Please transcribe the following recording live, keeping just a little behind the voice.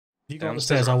You go up the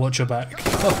stairs, I'll watch your back.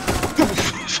 Oh.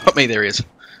 Fuck me, there he is.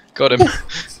 Got him.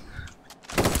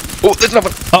 Oh, there's another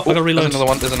one. Oh, I got reload. There's another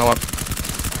one. There's another one.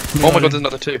 Reloading. Oh my god, there's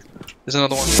another two. There's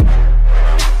another one.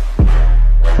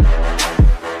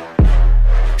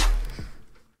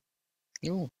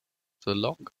 Oh, it's a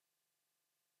log.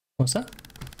 What's that?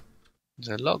 It's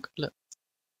a log. Look.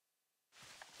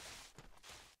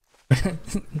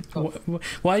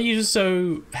 Why are you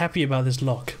so happy about this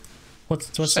log? What's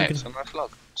It's a nice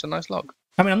log. It's a nice log.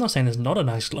 I mean, I'm not saying it's not a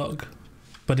nice log,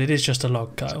 but it is just a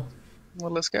log, Kyle.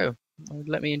 Well, let's go.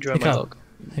 Let me enjoy Hey, my Kyle. log.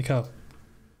 Hey, Kyle.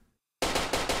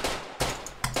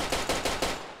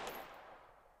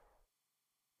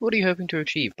 What are you hoping to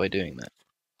achieve by doing that?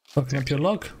 Fucking up your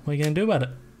log. What are you going to do about it?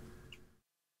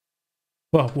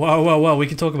 Whoa, we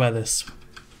can talk about this.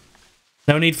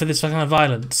 No need for this kind of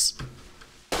violence.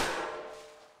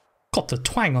 Got the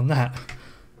twang on that.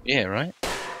 Yeah, right?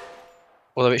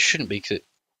 Although it shouldn't be, because it...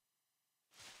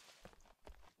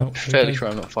 Oh, fairly sure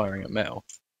I'm not firing at metal.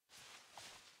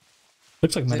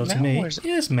 Looks like metal to me.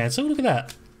 Yeah, it's metal. Look at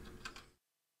that.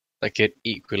 That could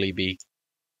equally be,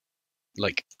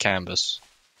 like, canvas.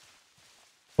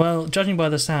 Well, judging by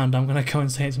the sound, I'm going to go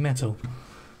and say it's metal.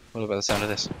 What about the sound of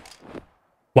this?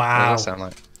 Wow. What does that sound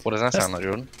like? What does that sound like,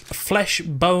 Jordan? Flesh,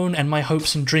 bone, and my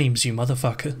hopes and dreams, you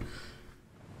motherfucker.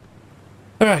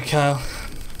 Alright, Kyle.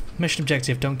 Mission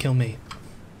objective, don't kill me.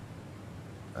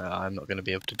 I'm not going to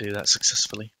be able to do that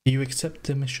successfully. You accept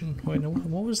the mission? Wait, no,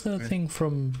 what was the thing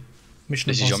from Mission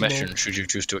This Impossible? is your mission, should you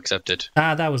choose to accept it.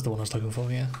 Ah, that was the one I was looking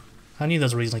for, yeah. I knew there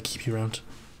was a reason I keep you around.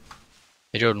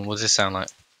 Hey Jordan, what does this sound like?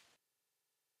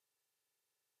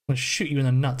 I'm gonna shoot you in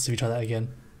the nuts if you try that again.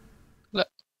 Look,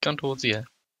 gun towards the air.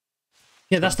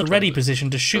 Yeah, that's the ready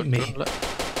position to shoot me. Jordan, look.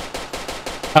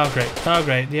 Oh, great. Oh,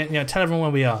 great. Yeah, tell everyone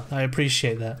where we are. I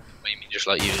appreciate that. What do you mean, just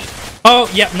like you did?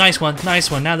 Oh, yep, nice one. Nice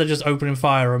one. Now they're just opening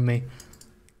fire on me.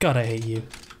 God, I hate you.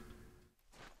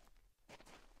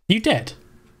 You dead?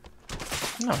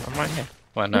 No, I'm right here.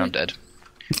 Well, now I'm dead.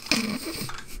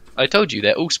 I told you,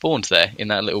 they're all spawned there, in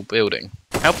that little building.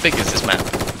 How big is this map?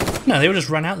 No, they all just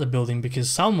ran out the building because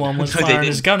someone was No, firing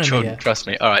his gun in the air. Trust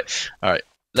me. Alright.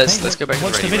 Let's go back to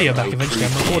watch the ready video mode. back eventually.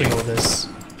 I'm recording all this.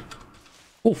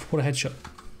 Oof, what a headshot.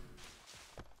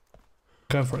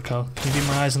 Go for it, Carl. Can you be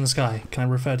my eyes in the sky? Can I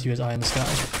refer to you as eye in the sky?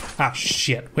 Ah,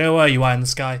 shit. Where were you, eye in the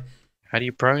sky? How do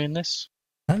you prone in this?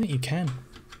 I don't think you can.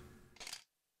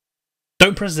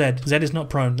 Don't press Z. Z is not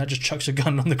prone. That just chucks your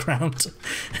gun on the ground.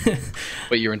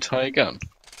 Wait, your entire gun?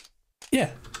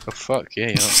 Yeah. Oh fuck, yeah,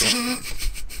 you're not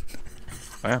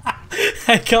Wow.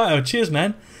 Hey, Kyle, cheers,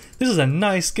 man. This is a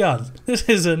nice gun. This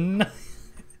is a nice...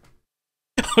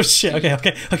 Oh, shit.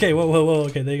 Okay. Whoa.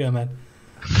 Okay, there you go, man.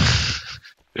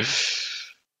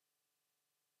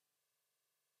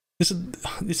 This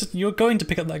is, you're going to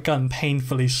pick up that gun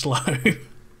painfully slow.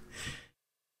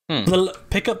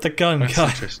 Pick up the gun,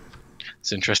 Kyle.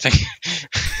 It's interesting.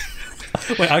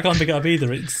 Wait, I can't pick it up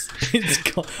either. It's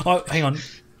got... Oh, hang on.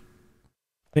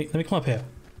 Let me come up here.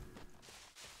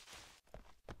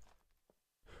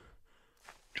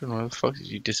 Where the fuck did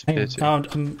you disappear to? Oh,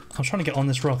 I'm trying to get on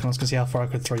this rock and I was going to see how far I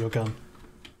could throw your gun.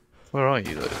 Where are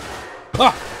you, though?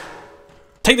 Ah!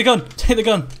 Take the gun! Take the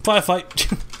gun!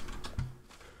 Firefight!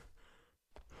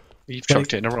 You've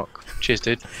chucked it in a rock. Cheers,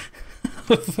 dude.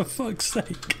 For fuck's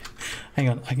sake. Hang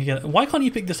on, I can get it. Why can't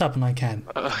you pick this up and I can?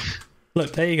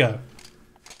 Look, there you go.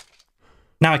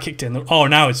 Now I kicked it in. Oh,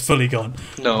 now it's fully gone.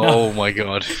 No, oh my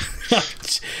god.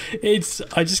 I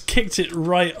just kicked it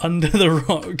right under the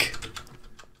rock.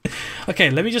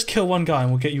 Okay, let me just kill one guy and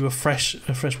we'll get you a fresh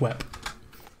wep.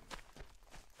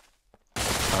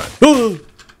 Alright. Oh!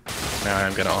 Now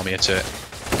I'm gonna army it to it.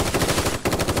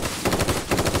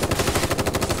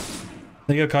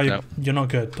 There you go, Kyle. No. You're not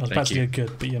good. I was about to get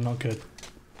good, but you're not good.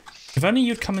 If only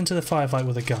you'd come into the firefight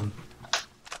with a gun.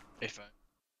 If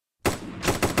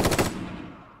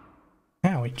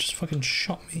Ow, he just fucking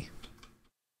shot me.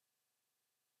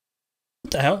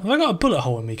 What the hell? Have I got a bullet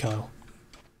hole in me, Kyle?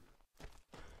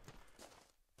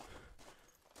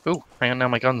 Oh, hang on, now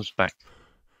my gun's back.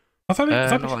 Not what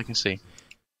I can see.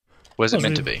 Where's it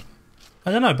meant to be?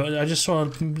 I don't know, but I just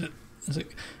saw...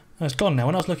 It's gone now.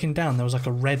 When I was looking down, there was like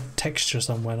a red texture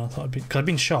somewhere, and I thought because I'd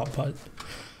been shot, but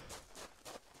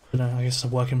I don't know. I guess it's a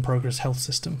work in progress health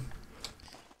system.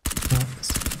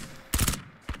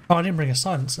 Oh, I didn't bring a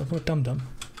silencer. What a dum dum.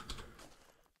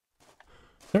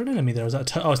 Is there an enemy there? Is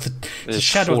that it's the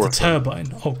shadow of the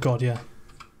turbine. Oh god, yeah.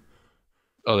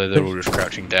 Oh, they're all just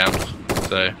crouching down,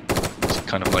 so it's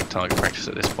kind of like target practice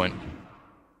at this point.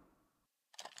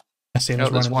 I see him. Oh,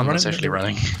 there's one that's actually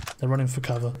running. They're running for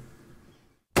cover.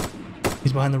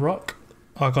 He's behind the rock.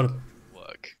 Oh, I got him.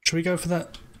 Work. Should we go for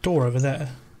that? door over there.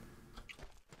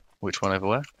 Which one over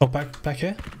where? Oh, back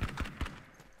here.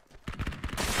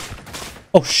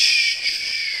 Oh,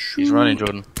 shh. He's running,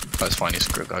 Jordan. That's fine, he's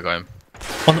good. I got him.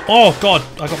 Oh god,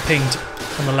 I got pinged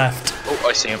on the left. Oh,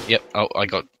 I see him. Yep. Oh,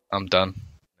 I'm done.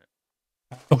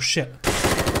 Oh shit.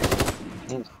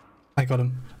 Ooh. I got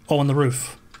him. Oh, on the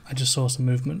roof. I just saw some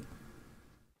movement.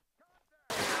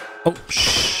 Oh,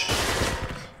 shh.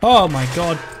 Oh my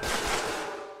god.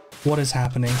 What is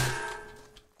happening?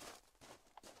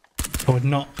 I would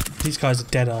not. These guys are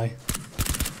dead eye.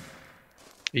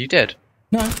 Are you dead?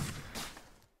 No.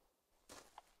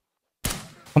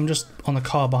 I'm just on the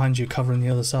car behind you covering the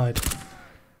other side.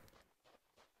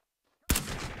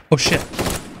 Oh shit.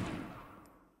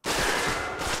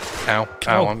 Ow.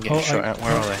 Ow, I'm getting shot at.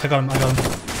 Where are they? I got him.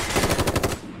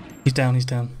 He's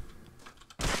down.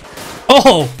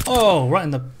 Oh! Right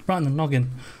in the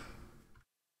noggin.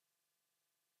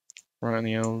 Right in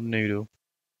the old noodle.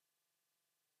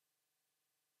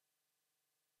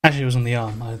 Actually, it was on the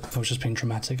arm. I was just being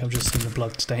dramatic. I've just seen the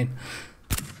blood stain.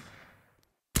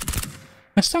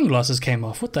 My sunglasses came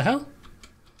off. What the hell?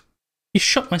 You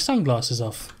shot my sunglasses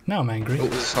off. Now I'm angry. Oh,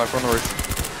 there's a sniper on the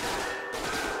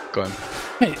roof. Got him.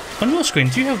 Hey, on your screen,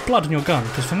 do you have blood on your gun?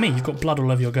 Because for me, you've got blood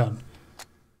all over your gun.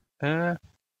 I'm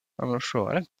not sure.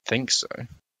 I don't think so.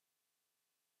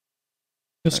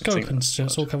 Your scope and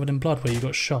it's all covered in blood where you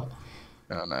got shot.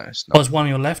 Oh, no, it's Oh, not. there's one on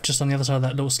your left, just on the other side of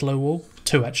that little slow wall.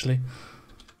 Two, actually.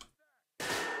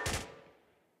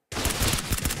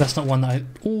 That's not one that I...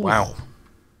 Ooh. Wow.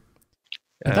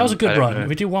 That was a good run. If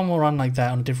we do one more run like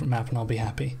that on a different map and I'll be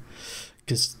happy.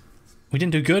 Because we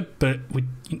didn't do good, but we...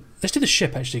 Let's do the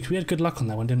ship, actually, because we had good luck on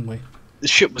that one, didn't we? The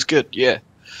ship was good, yeah.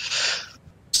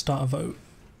 Start a vote.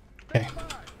 Okay.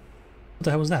 What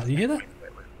the hell was that? Did you hear that?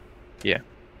 Yeah.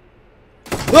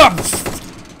 Ah!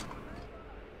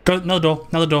 Go,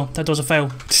 another door. That door's a fail.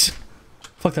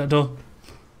 Fuck that door.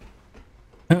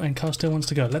 Oh, and Carl still wants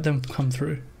to go. Let them come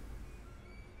through.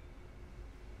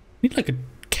 Need like a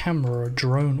camera or a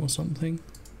drone or something.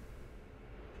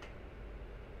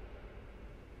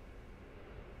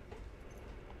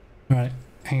 Right,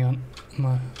 hang on.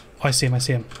 No. Oh, I see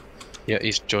him. Yeah,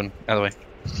 he's John. Out of the way.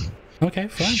 Okay,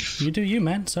 fine. You do you,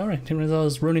 man. Sorry. Didn't realize I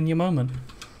was ruining your moment.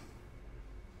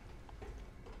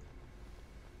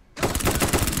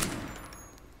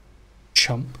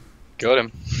 Chump. Got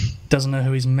him. Doesn't know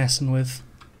who he's messing with.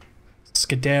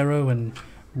 Scudero and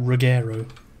Ruggiero.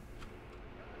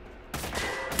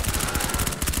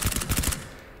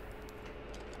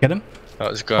 Get him? Oh,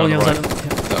 there's a guy on the other right.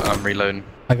 side. Yeah. I'm reloading.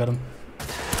 I got him.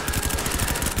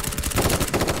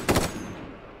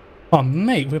 Oh,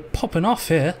 mate, we're popping off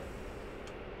here.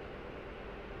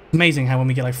 Amazing how when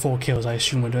we get like 4 kills, I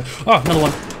assume we're doing... Oh, another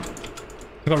one.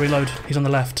 I got to reload. He's on the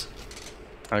left.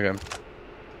 I got him.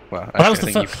 Well, actually, That was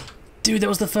the first... Dude, that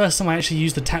was the first time I actually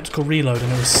used the tactical reload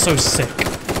and it was so sick.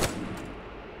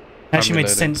 It actually made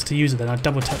sense to use it then. I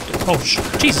double tapped it. Oh,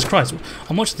 Jesus Christ.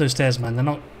 I'm watching those stairs, man.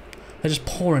 They're just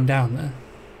pouring down there.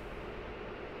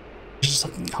 Just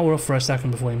hold off for a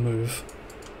second before we move.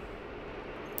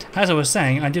 As I was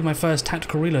saying, I did my first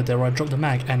tactical reload there where I dropped the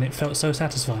mag and it felt so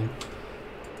satisfying.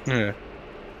 Yeah.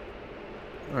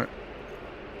 Alright.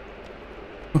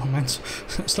 Oh man,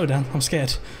 slow down, I'm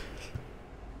scared.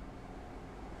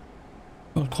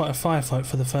 Well, quite a firefight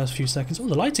for the first few seconds. Oh,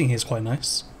 the lighting here is quite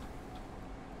nice.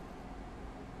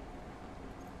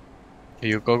 Are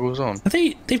your goggles on?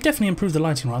 They've definitely improved the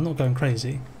lighting, right? I'm not going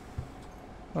crazy.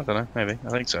 I don't know, maybe. I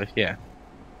think so, yeah.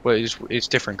 Well, it's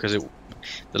different because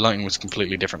the lighting was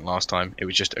completely different last time. It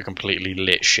was just a completely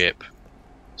lit ship.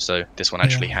 So this one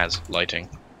actually has lighting.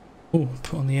 Oh,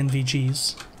 put on the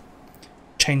NVGs.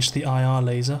 Change the IR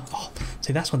laser. Oh,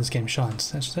 see, that's when this game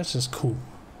shines. That's just cool.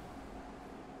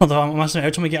 Although I must admit,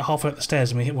 every time we get halfway up the stairs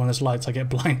and we hit one of those lights, I get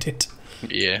blinded.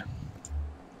 Yeah.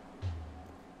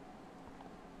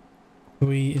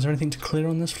 Is there anything to clear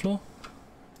on this floor?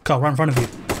 Carl, right in front of you.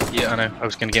 Yeah, I know. I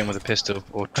was going to get him with a pistol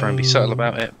or try and be subtle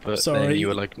about it, but then you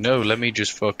were like, no, let me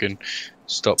just fucking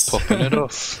stop popping it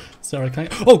off. Sorry, can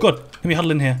I... Oh god, let me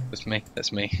huddle in here. That's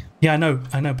me. Yeah, I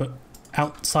know, but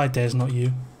outside there's not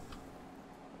you.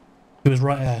 He was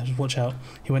right there, just watch out.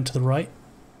 He went to the right.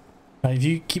 Right, if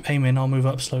you keep aiming, I'll move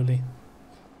up slowly.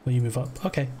 Or you move up.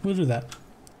 Okay, we'll do that.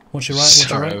 Watch your right, watch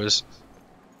your right.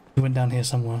 He went down here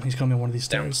somewhere. He's gonna be on one of these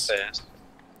stairs. Downstairs.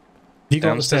 If you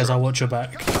go up the stairs, I'll watch your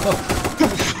back. Oh.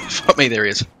 Fuck me, there he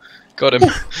is. Got him.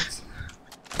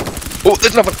 Oh,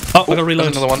 there's another one. Oh, I got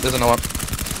reload. There's another one.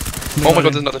 Oh my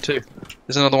god, there's another two.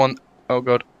 There's another one. Oh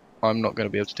god. I'm not going to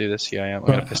be able to do this. Yeah, I am. I'm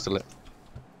going to pistol it.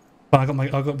 Oh, I got my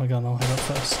gun. I'll head up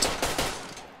first.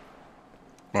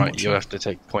 Right, you have to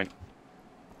take point.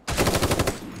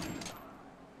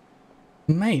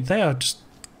 Mate, they are just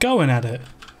going at it.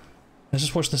 Let's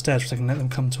just watch the stairs for a second, let them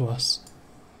come to us.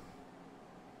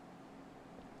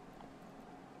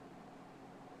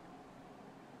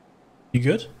 You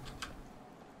good?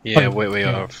 Yeah, Oh, we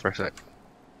yeah. are for a sec.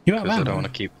 You out of Because I ammo? don't want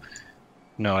to keep.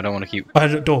 No, I don't want to keep. I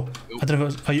heard a door. I don't know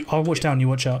if it was, I'll watch down, you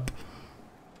watch up.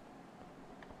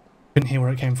 Couldn't hear where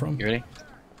it came from. You ready?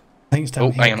 I think it's down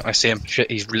Oh, here. hang on, I see him. Shit,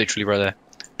 he's literally right there.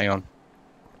 Hang on.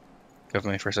 Cover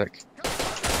me for a sec.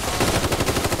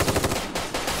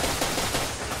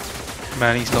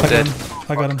 Man, he's not dead.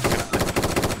 I got him.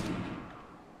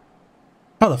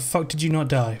 How the fuck did you not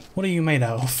die? What are you made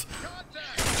out of?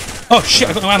 Oh shit,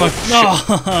 I got no ammo.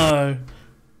 No!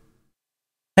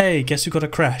 Hey, guess who got a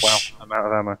crash? Wow, I'm out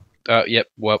of ammo. Yep,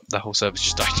 well, the whole service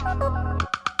just died.